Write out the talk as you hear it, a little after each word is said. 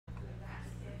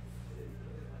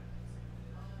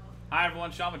Hi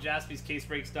everyone, Sean with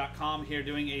JaspysCaseBreaks.com here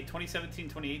doing a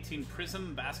 2017-2018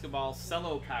 Prizm Basketball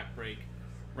Cello Pack Break,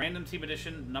 Random Team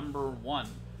Edition number 1,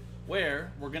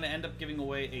 where we're going to end up giving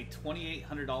away a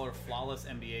 $2,800 Flawless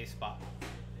NBA spot.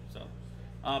 So,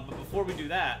 but before we do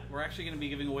that, we're actually going to be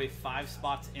giving away 5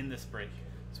 spots in this break.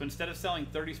 So instead of selling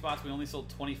 30 spots, we only sold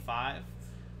 25.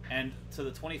 And to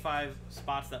the 25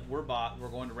 spots that were bought, we're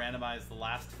going to randomize the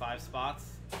last 5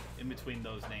 spots in between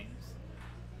those names.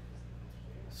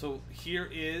 So here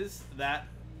is that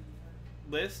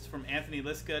list from Anthony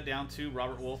Liska down to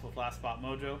Robert Wolf with Last Spot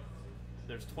Mojo.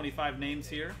 There's 25 names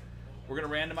here. We're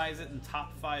going to randomize it in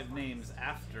top 5 names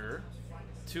after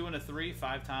 2 and a 3,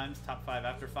 5 times. Top 5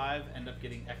 after 5 end up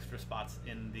getting extra spots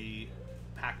in the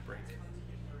pack break.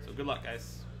 So good luck,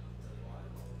 guys.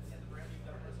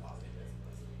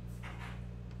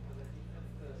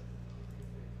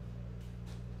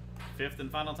 Fifth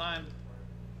and final time.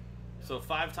 So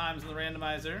 5 times in the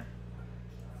randomizer.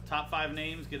 Top 5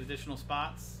 names get additional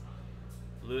spots.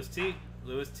 Lewis T,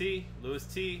 Lewis T, Lewis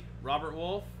T, Robert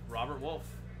Wolf, Robert Wolf,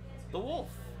 the Wolf.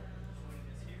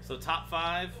 So top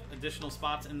 5 additional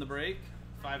spots in the break.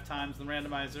 5 times in the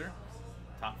randomizer.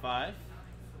 Top 5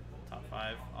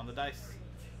 on the dice.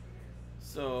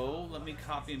 So let me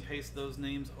copy and paste those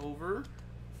names over.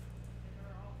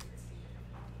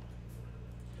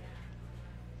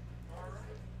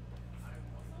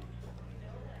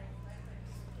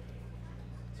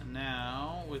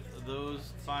 Now, with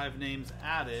those 5 names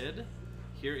added,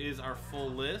 here is our full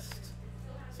list.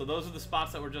 So those are the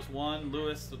spots that were just 1,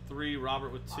 Lewis with 3,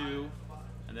 Robert with 2,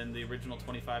 and then the original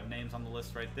 25 names on the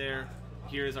list right there.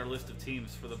 Here is our list of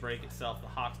teams for the break itself, the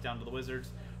Hawks down to the Wizards.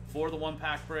 For the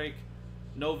 1-pack break,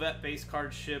 no vet base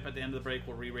card ship. At the end of the break,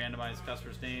 we'll re-randomize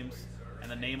customers' names,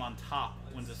 and the name on top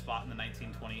wins a spot in the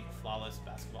 1920 Flawless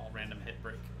Basketball Random Hit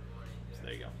Break. So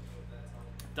there you go.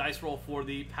 Dice roll for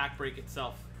the pack break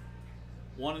itself.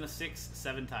 1 and a 6,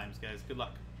 7 times, guys. Good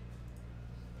luck.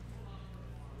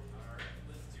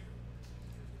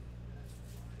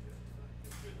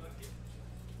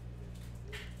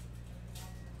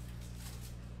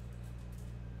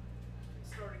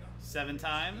 Starting off. 7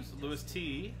 times, Lewis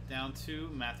T down to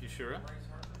Matthew Shura.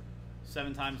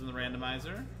 7 times in the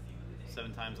randomizer.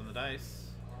 7 times on the dice.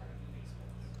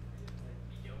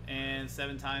 And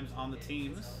 7 times on the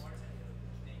teams.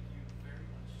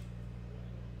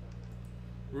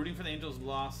 Rooting for the Angels'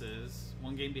 losses.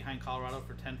 1 game behind Colorado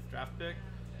for 10th draft pick.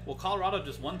 Well, Colorado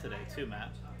just won today too,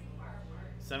 Matt.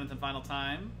 7th and final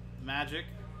time. Magic.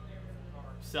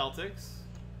 Celtics.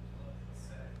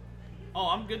 Oh,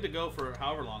 I'm good to go for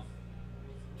however long.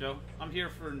 Joe, I'm here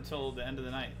for until the end of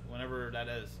the night, whenever that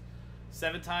is.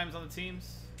 7 times on the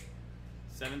teams.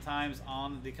 7 times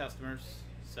on the customers.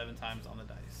 7 times on the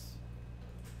dice.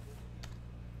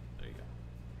 There you go.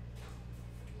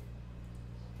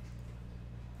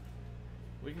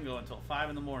 We can go until 5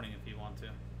 in the morning if you want to.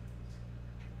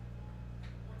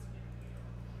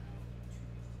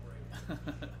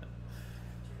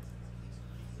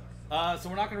 So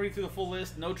we're not going to read through the full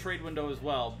list. No trade window as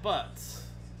well, but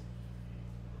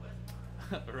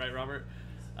right, Robert.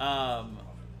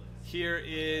 Here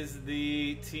is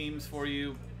the teams for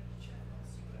you.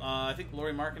 I think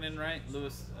Lauri Markkanen, right?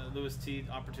 Lewis T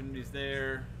opportunities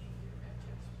there.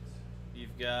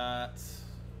 You've got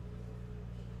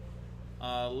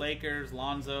Lakers,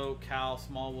 Lonzo, Cal,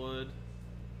 Smallwood.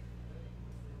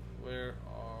 Where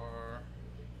are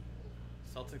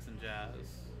Celtics and Jazz?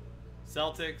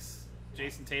 Celtics,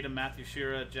 Jason Tatum, Matthew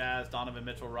Shura, Jazz, Donovan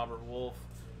Mitchell, Robert Wolf,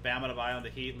 Bam Adebayo on the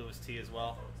Heat, Lewis T as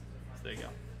well. So there you go.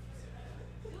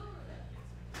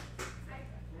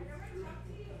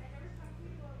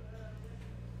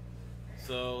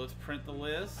 So let's print the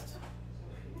list.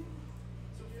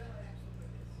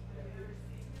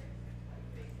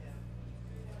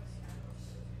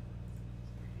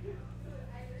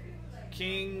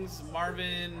 Kings,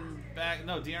 Marvin,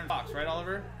 De'Aaron Fox, right,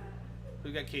 Oliver?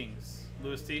 Who got Kings?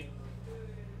 Lewis T.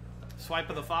 Swipe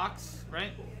of the Fox,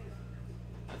 right?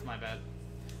 That's my bad.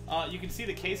 You can see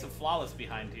the case of Flawless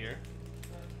behind here.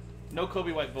 No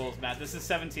Kobe White Bulls, Matt. This is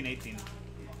 17-18.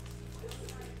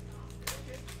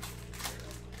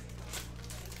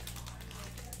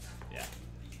 Yeah.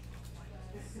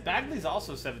 Bagley's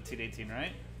also 17-18,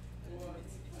 right?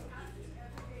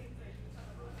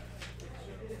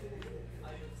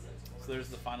 So there's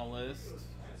the final list.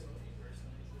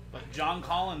 But John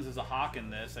Collins is a Hawk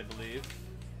in this, I believe.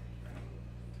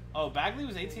 Oh, Bagley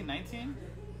was 18-19?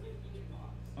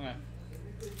 Okay.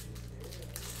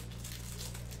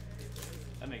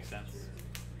 That makes sense.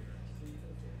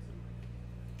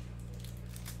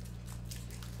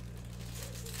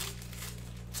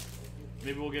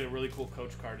 Maybe we'll get a really cool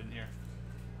coach card in here.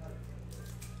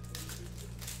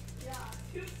 Yeah,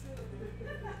 too soon.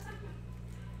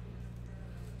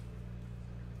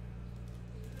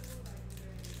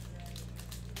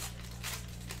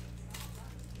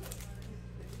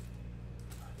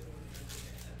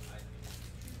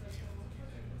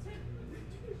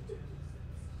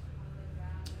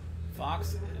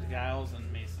 Fox, Giles,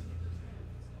 and Mason.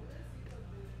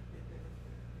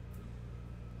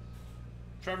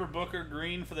 Trevor Booker,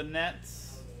 green for the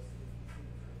Nets.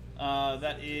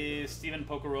 That is Steven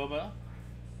Pokoroba.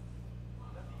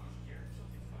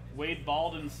 Wade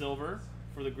Baldwin, silver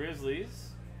for the Grizzlies.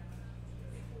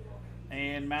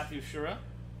 And Matthew Shura.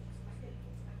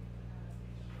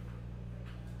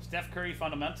 Steph Curry,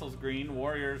 fundamentals, green.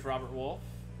 Warriors, Robert Wolf.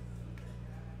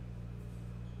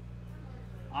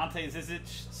 Ante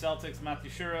Zizic, Celtics, Matthew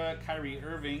Shura. Kyrie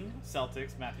Irving,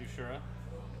 Celtics, Matthew Shura.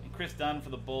 And Chris Dunn for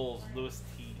the Bulls, Lewis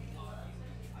T.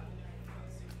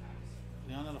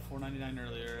 Leon had a $4.99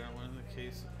 earlier. What in the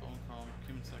case of Bone Chrome?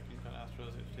 Kim in second, got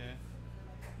Astros HJ.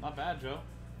 Not bad, Joe.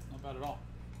 Not bad at all.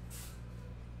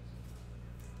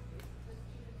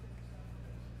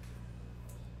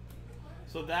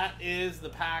 So that is the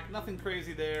pack. Nothing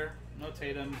crazy there. No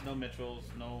Tatums, no Mitchells,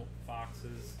 no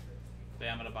Foxes,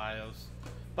 Bam Adebayos.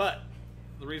 But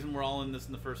the reason we're all in this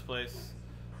in the first place,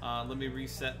 let me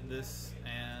reset this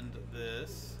and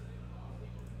this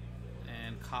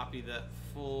and copy that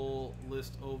full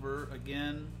list over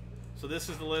again. So this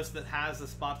is the list that has the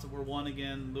spots that were won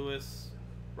again. Lewis,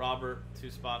 Robert, 2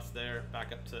 spots there.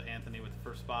 Back up to Anthony with the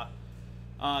first spot.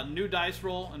 New dice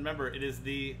roll, and remember, it is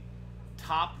the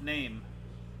top name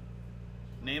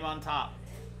on top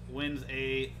wins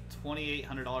a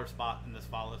 $2,800 spot in this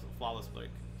flawless break.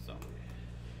 So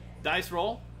dice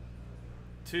roll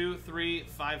 2, 3,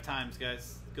 5 times,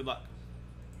 guys. Good luck.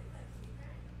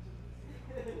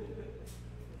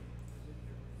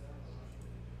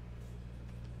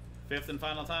 Fifth and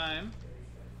final time.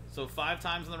 So 5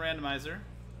 times on the randomizer,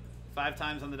 5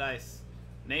 times on the dice.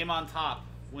 Name on top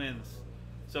wins.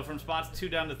 So from spots 2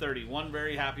 down to 30. One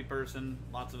very happy person,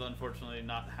 lots of unfortunately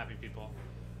not happy people.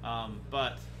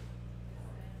 But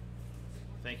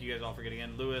thank you guys all for getting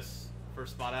in. Lewis,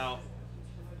 first spot out.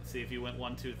 Let's see if you went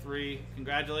 1, 2, 3.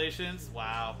 Congratulations.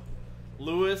 Wow.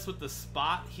 Lewis with the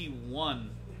spot he won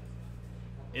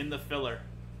in the filler.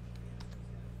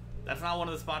 That's not one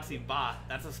of the spots he bought.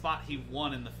 That's a spot he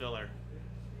won in the filler.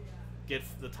 Gets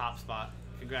the top spot.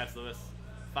 Congrats, Lewis.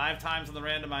 5 times on the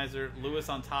randomizer. Lewis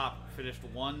on top. Finished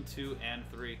 1, 2, and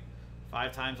 3.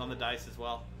 5 times on the dice as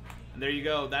well. And there you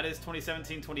go. That is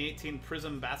 2017-2018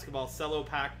 Prizm Basketball Cello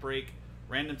Pack Break.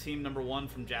 Random team number 1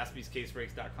 from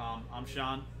JaspysCaseBreaks.com. I'm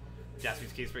Sean.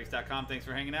 JaspysCaseBreaks.com. Thanks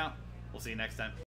for hanging out. We'll see you next time.